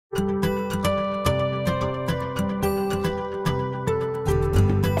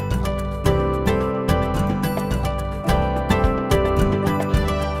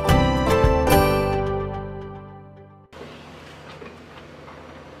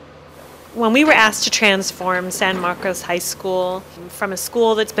When we were asked to transform San Marcos High School from a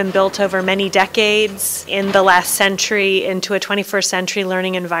school that's been built over many decades in the last century into a 21st century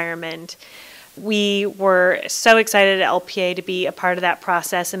learning environment, we were so excited at LPA to be a part of that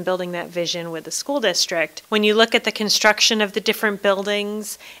process and building that vision with the school district. When you look at the construction of the different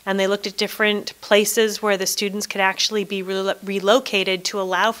buildings, and they looked at different places where the students could actually be relocated to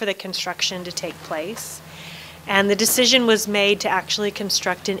allow for the construction to take place, and the decision was made to actually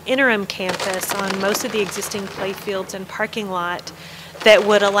construct an interim campus on most of the existing playfields and parking lot that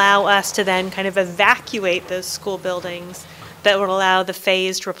would allow us to then kind of evacuate those school buildings that would allow the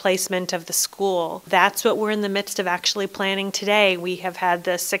phased replacement of the school. That's what we're in the midst of actually planning today. We have had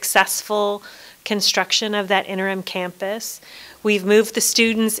the successful construction of that interim campus. We've moved the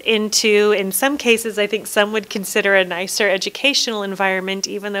students into, in some cases, I think some would consider a nicer educational environment,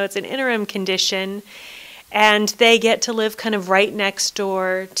 even though it's an interim condition. And they get to live kind of right next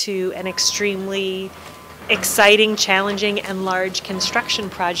door to an extremely exciting, challenging, and large construction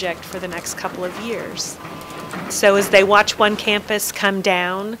project for the next couple of years. So as they watch one campus come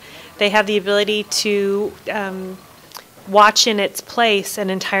down, they have the ability to watch in its place an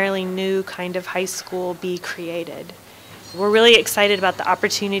entirely new kind of high school be created. We're really excited about the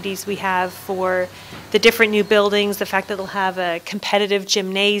opportunities we have for the different new buildings, the fact that they'll have a competitive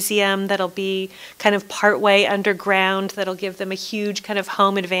gymnasium that'll be kind of partway underground, that'll give them a huge kind of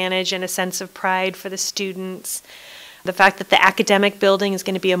home advantage and a sense of pride for the students. The fact that the academic building is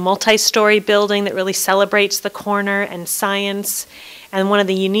going to be a multi-story building that really celebrates the corner and science. And one of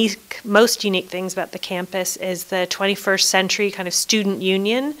the most unique things about the campus is the 21st century kind of student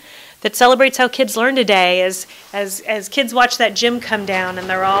union that celebrates how kids learn today. As kids watch that gym come down and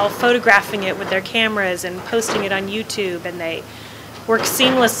they're all photographing it with their cameras and posting it on YouTube, and they work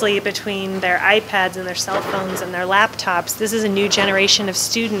seamlessly between their iPads and their cell phones and their laptops. This is a new generation of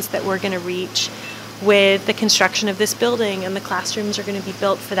students that we're going to reach with the construction of this building, and the classrooms are going to be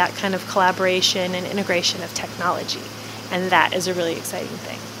built for that kind of collaboration and integration of technology. And that is a really exciting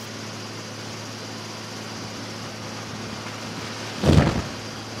thing.